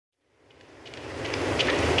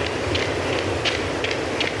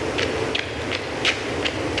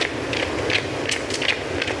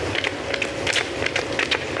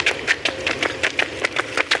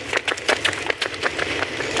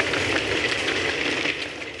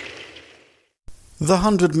The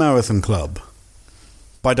 100 Marathon Club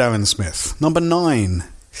by Darren Smith. Number 9.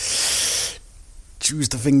 Chews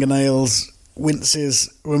the fingernails,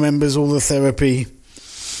 winces, remembers all the therapy.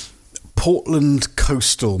 Portland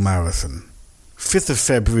Coastal Marathon, 5th of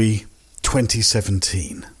February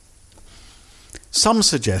 2017. Some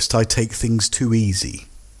suggest I take things too easy.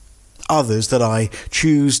 Others that I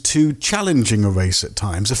choose too challenging a race at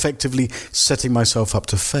times, effectively setting myself up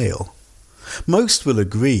to fail. Most will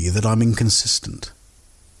agree that I'm inconsistent.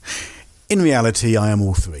 In reality, I am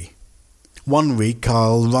all three. One week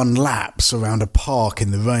I'll run laps around a park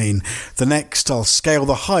in the rain. The next I'll scale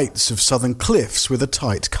the heights of southern cliffs with a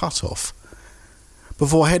tight cut-off.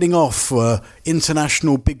 Before heading off for an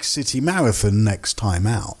international big city marathon next time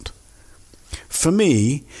out. For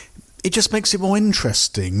me, it just makes it more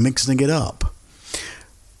interesting mixing it up.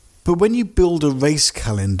 But when you build a race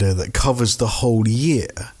calendar that covers the whole year,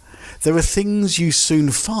 there are things you soon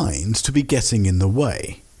find to be getting in the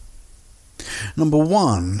way. Number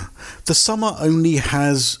 1, the summer only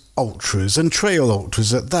has ultras and trail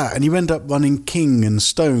ultras at that, and you end up running King and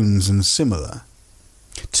Stones and similar.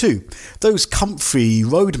 2, those comfy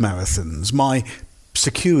road marathons, my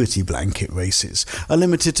security blanket races, are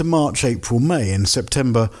limited to March, April, May, and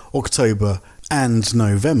September, October and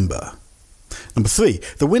November. Number 3,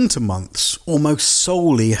 the winter months almost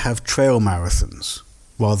solely have trail marathons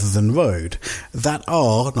rather than road, that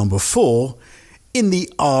are, number 4, in the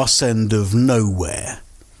arse end of nowhere,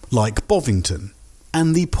 like Bovington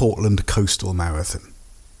and the Portland Coastal Marathon.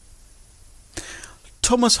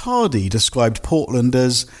 Thomas Hardy described Portland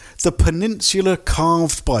as the peninsula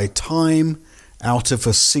carved by time out of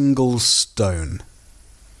a single stone.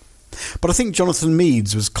 But I think Jonathan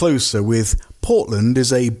Meades was closer with Portland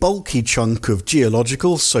is a bulky chunk of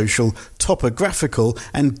geological, social, topographical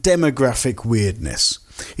and demographic weirdness.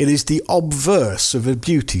 It is the obverse of a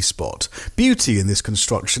beauty spot. Beauty in this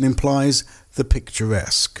construction implies the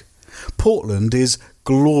picturesque. Portland is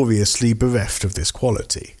gloriously bereft of this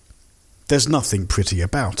quality. There's nothing pretty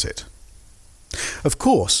about it. Of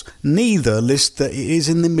course, neither list that it is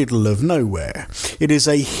in the middle of nowhere. It is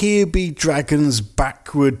a here be dragons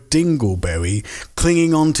backward dingleberry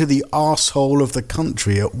clinging onto the arsehole of the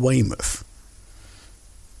country at Weymouth.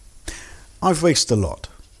 I've raced a lot,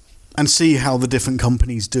 and see how the different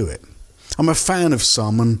companies do it. I'm a fan of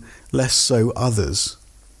some and less so others.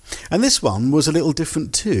 And this one was a little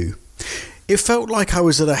different too. It felt like I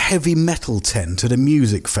was at a heavy metal tent at a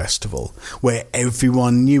music festival where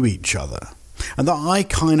everyone knew each other, and that I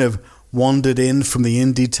kind of wandered in from the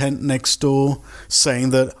indie tent next door, saying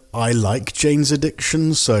that I like Jane's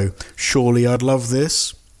Addiction, so surely I'd love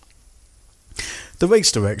this. The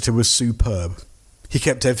race director was superb. He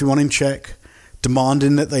kept everyone in check,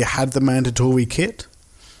 demanding that they had the mandatory kit.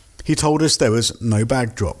 He told us there was no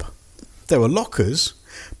bag drop. There were lockers,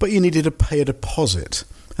 but you needed to pay a deposit,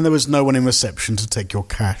 and there was no one in reception to take your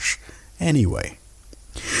cash anyway.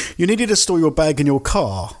 You needed to store your bag in your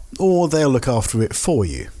car, or they'll look after it for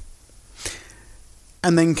you.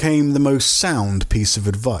 And then came the most sound piece of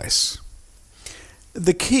advice.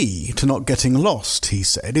 The key to not getting lost, he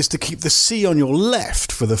said, is to keep the C on your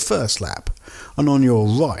left for the first lap, and on your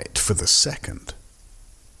right for the second.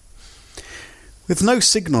 With no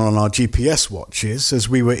signal on our GPS watches as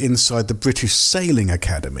we were inside the British Sailing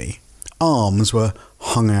Academy, arms were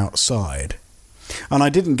hung outside, and I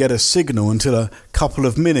didn't get a signal until a couple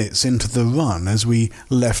of minutes into the run as we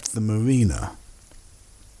left the marina.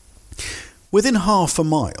 Within half a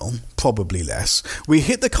mile, probably less, we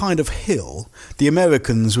hit the kind of hill the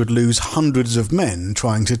Americans would lose hundreds of men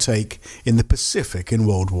trying to take in the Pacific in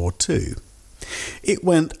World War II. It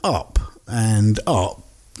went up and up,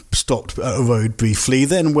 stopped at a road briefly,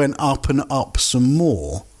 then went up and up some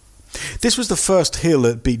more. This was the first hill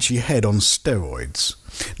at Beachy Head on steroids.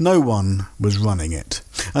 No one was running it,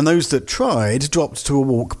 and those that tried dropped to a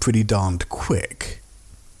walk pretty darned quick.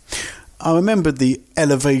 I remembered the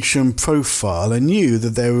elevation profile and knew that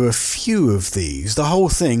there were a few of these. The whole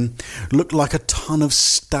thing looked like a ton of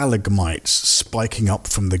stalagmites spiking up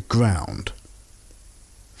from the ground.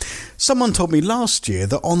 Someone told me last year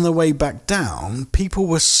that on their way back down, people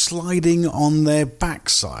were sliding on their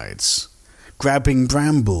backsides, grabbing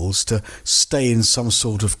brambles to stay in some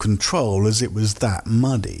sort of control as it was that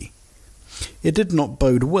muddy. It did not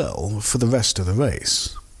bode well for the rest of the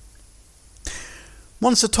race.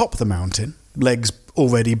 Once atop the mountain, legs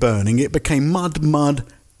already burning, it became mud,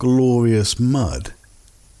 glorious mud.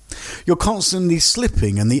 You're constantly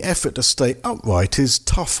slipping, and the effort to stay upright is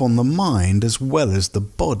tough on the mind as well as the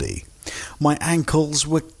body. My ankles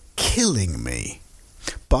were killing me,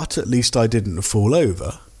 but at least I didn't fall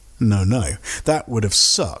over. No, that would have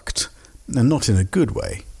sucked. and not in a good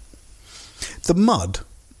way. The mud,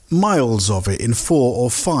 miles of it in 4 or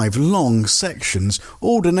 5 long sections,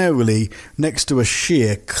 ordinarily next to a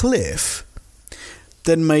sheer cliff,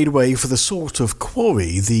 then made way for the sort of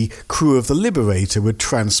quarry the crew of the Liberator would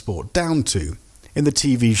transport down to in the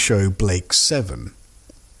TV show Blake 7.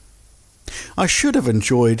 I should have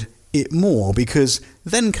enjoyed it more, because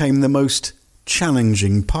then came the most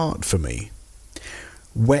challenging part for me.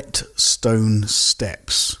 Wet stone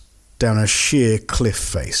steps down a sheer cliff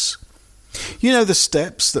face. You know the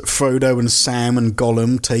steps that Frodo and Sam and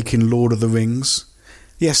Gollum take in Lord of the Rings?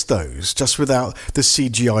 Yes, those, just without the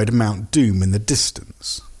CGI'd Mount Doom in the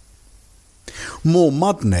distance. More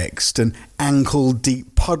mud next, and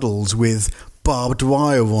ankle-deep puddles with barbed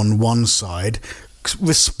wire on one side,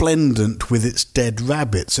 resplendent with its dead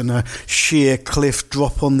rabbits, and a sheer cliff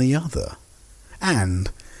drop on the other.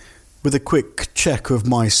 And, with a quick check of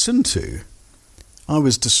my Suntu, I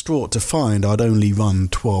was distraught to find I'd only run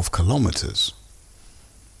 12 kilometres.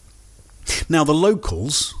 Now the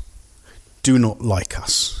locals do not like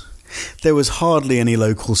us. There was hardly any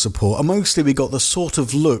local support, and mostly we got the sort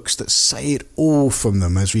of looks that say it all from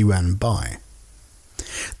them as we ran by.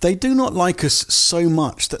 They do not like us so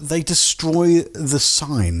much that they destroy the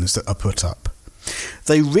signs that are put up.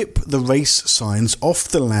 They rip the race signs off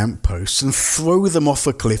the lampposts and throw them off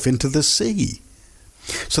a cliff into the sea.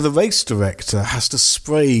 So the race director has to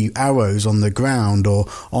spray arrows on the ground or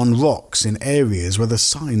on rocks in areas where the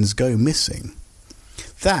signs go missing.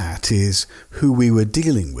 That is who we were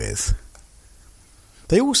dealing with.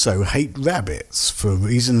 They also hate rabbits for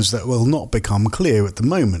reasons that will not become clear at the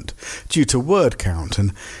moment, due to word count,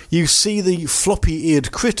 and you see the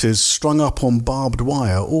floppy-eared critters strung up on barbed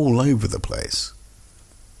wire all over the place.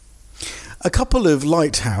 A couple of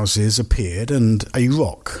lighthouses appeared, and a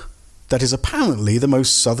rock that is apparently the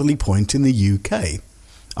most southerly point in the UK,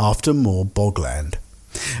 after more bogland.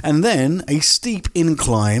 And then a steep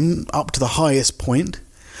incline up to the highest point,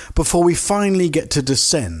 before we finally get to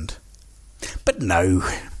descend. But no,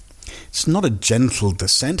 it's not a gentle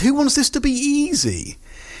descent. Who wants this to be easy?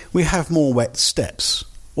 We have more wet steps,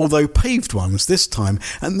 although paved ones this time,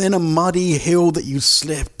 and then a muddy hill that you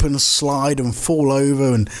slip and slide and fall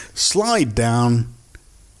over and slide down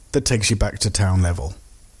that takes you back to town level.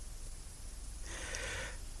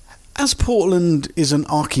 As Portland is an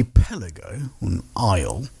archipelago, an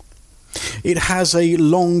isle, it has a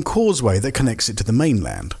long causeway that connects it to the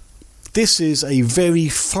mainland. This is a very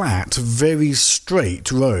flat, very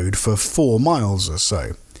straight road for 4 miles or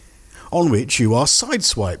so, on which you are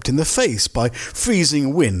sideswiped in the face by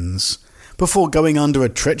freezing winds, before going under a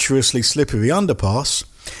treacherously slippery underpass,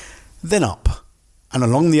 then up, and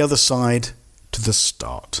along the other side to the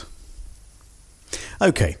start.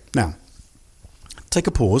 OK, now, take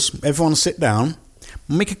a pause, everyone sit down,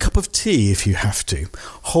 make a cup of tea if you have to,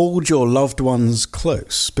 hold your loved ones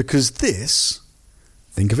close, because this,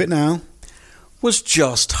 think of it now, was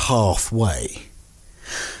just halfway.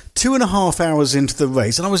 2.5 hours into the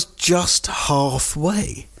race, and I was just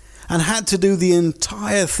halfway, and had to do the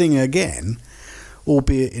entire thing again,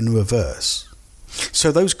 albeit in reverse.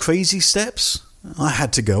 So those crazy steps, I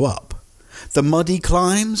had to go up. The muddy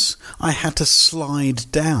climbs, I had to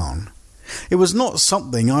slide down. It was not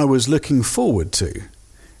something I was looking forward to.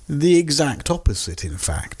 The exact opposite, in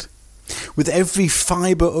fact. With every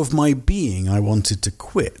fibre of my being, I wanted to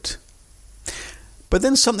quit. But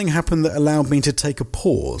then something happened that allowed me to take a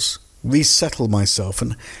pause, resettle myself,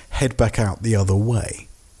 and head back out the other way.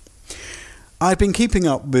 I'd been keeping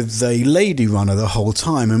up with a lady runner the whole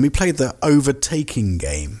time, and we played the overtaking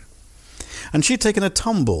game. And she'd taken a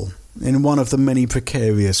tumble in one of the many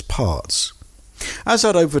precarious parts. As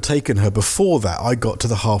I'd overtaken her before that, I got to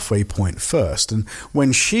the halfway point first, and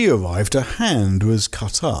when she arrived, her hand was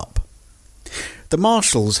cut up. The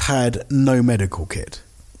marshals had no medical kit,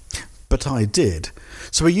 but I did,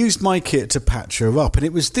 so I used my kit to patch her up, and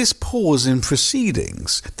it was this pause in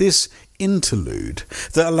proceedings, this interlude,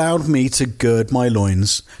 that allowed me to gird my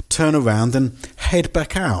loins, turn around and head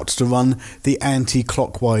back out to run the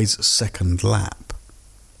anti-clockwise second lap.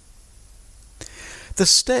 The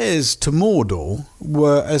stairs to Mordor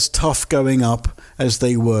were as tough going up as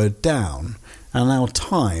they were down, and our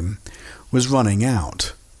time was running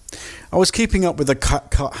out. I was keeping up with the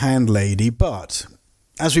cut hand lady, but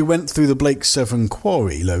as we went through the Blake 7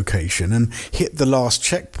 quarry location and hit the last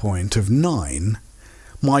checkpoint of 9,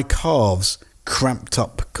 my calves cramped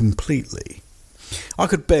up completely. I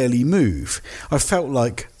could barely move. I felt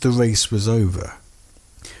like the race was over.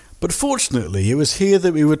 But fortunately, it was here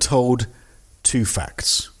that we were told 2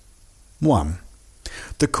 facts. 1.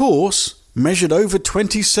 The course measured over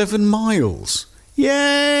 27 miles.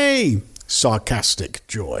 Yay! sarcastic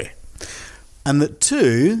joy. And that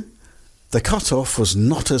 2, the cut-off was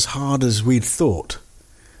not as hard as we'd thought.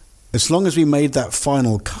 As long as we made that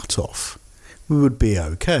final cut-off, we would be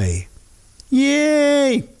okay.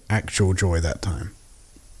 Yay! Actual joy that time.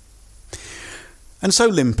 And so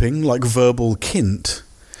limping, like verbal Kint,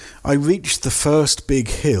 I reached the first big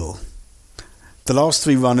hill. The last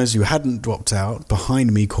 3 runners who hadn't dropped out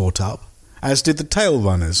behind me caught up, as did the tail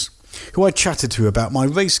runners, who I chatted to about my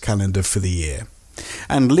race calendar for the year,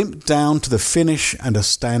 and limped down to the finish and a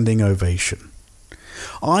standing ovation.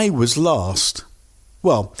 I was last.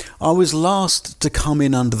 Well, I was last to come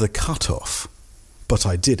in under the cut-off, but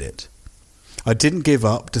I did it. I didn't give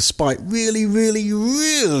up despite really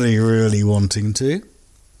wanting to,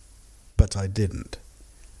 but I didn't.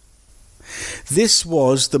 This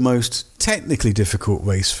was the most technically difficult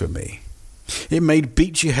race for me. It made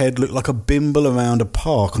Beachy Head look like a bimble around a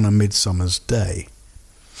park on a midsummer's day.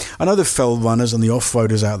 I know the fell runners and the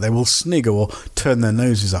off-roaders out there will snigger or turn their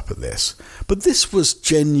noses up at this, but this was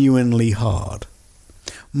genuinely hard.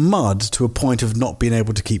 Mud to a point of not being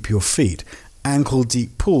able to keep your feet,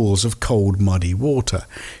 ankle-deep pools of cold, muddy water,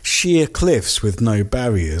 sheer cliffs with no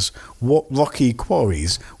barriers, rocky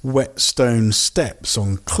quarries, wet stone steps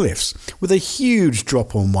on cliffs with a huge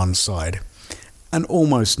drop on one side, and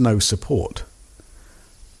almost no support.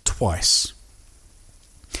 Twice.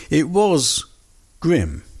 It was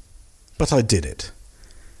grim, but I did it.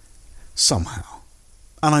 Somehow.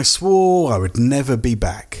 And I swore I would never be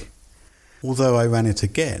back. Although I ran it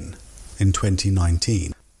again in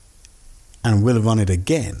 2019. And will run it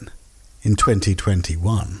again in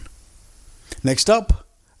 2021. Next up,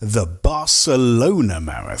 the Barcelona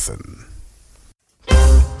Marathon.